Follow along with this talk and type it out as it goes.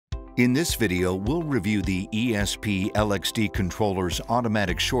In this video, we'll review the ESP-LXD controller's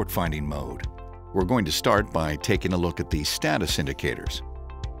automatic short finding mode. We're going to start by taking a look at the status indicators.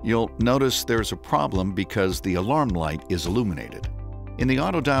 You'll notice there's a problem because the alarm light is illuminated. In the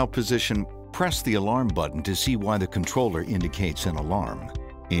auto dial position, press the alarm button to see why the controller indicates an alarm.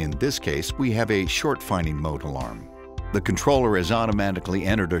 In this case, we have a short finding mode alarm. The controller has automatically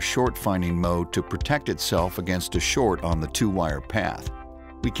entered a short finding mode to protect itself against a short on the two-wire path.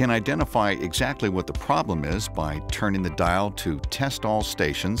 We can identify exactly what the problem is by turning the dial to Test All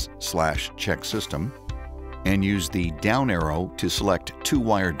Stations/Check System and use the down arrow to select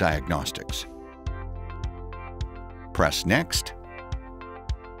two-wire diagnostics. Press Next,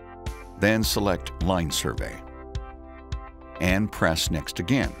 then select Line Survey, and press Next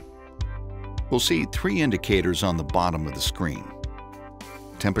again. We'll see three indicators on the bottom of the screen.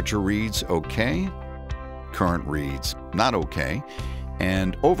 Temperature reads OK, current reads not OK,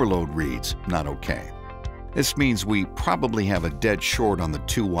 and overload reads not OK. This means we probably have a dead short on the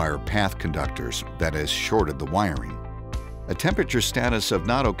two-wire path conductors that has shorted the wiring. A temperature status of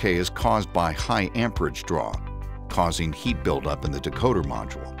not OK is caused by high amperage draw, causing heat buildup in the decoder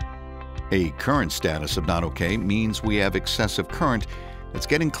module. A current status of not OK means we have excessive current that's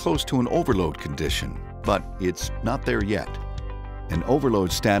getting close to an overload condition, but it's not there yet. An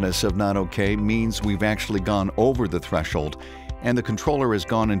overload status of not OK means we've actually gone over the threshold and the controller has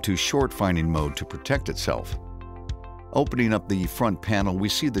gone into short finding mode to protect itself. Opening up the front panel, we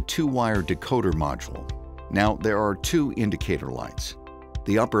see the two-wire decoder module. Now, there are two indicator lights.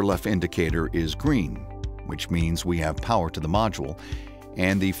 The upper left indicator is green, which means we have power to the module,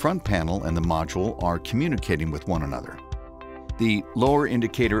 and the front panel and the module are communicating with one another. The lower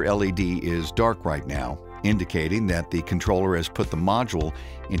indicator LED is dark right now, indicating that the controller has put the module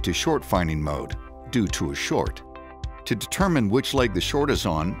into short finding mode due to a short. To determine which leg the short is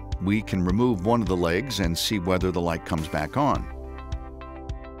on, we can remove one of the legs and see whether the light comes back on.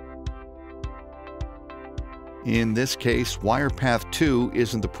 In this case, wire path 2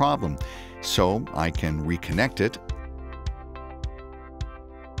 isn't the problem, so I can reconnect it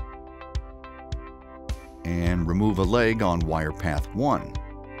and remove a leg on wire path 1.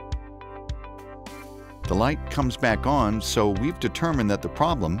 The light comes back on, so we've determined that the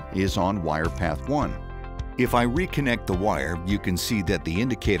problem is on wire path 1. If I reconnect the wire, you can see that the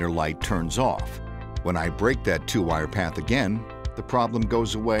indicator light turns off. When I break that two-wire path again, the problem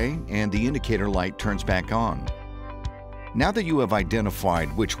goes away and the indicator light turns back on. Now that you have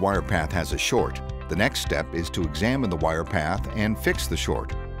identified which wire path has a short, the next step is to examine the wire path and fix the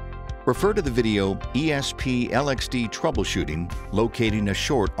short. Refer to the video ESP-LXD Troubleshooting, Locating a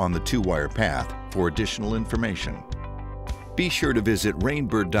Short on the Two-Wire Path for additional information. Be sure to visit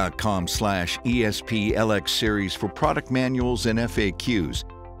rainbird.com/ESP-LX series for product manuals and FAQs.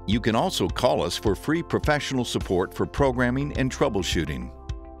 You can also call us for free professional support for programming and troubleshooting.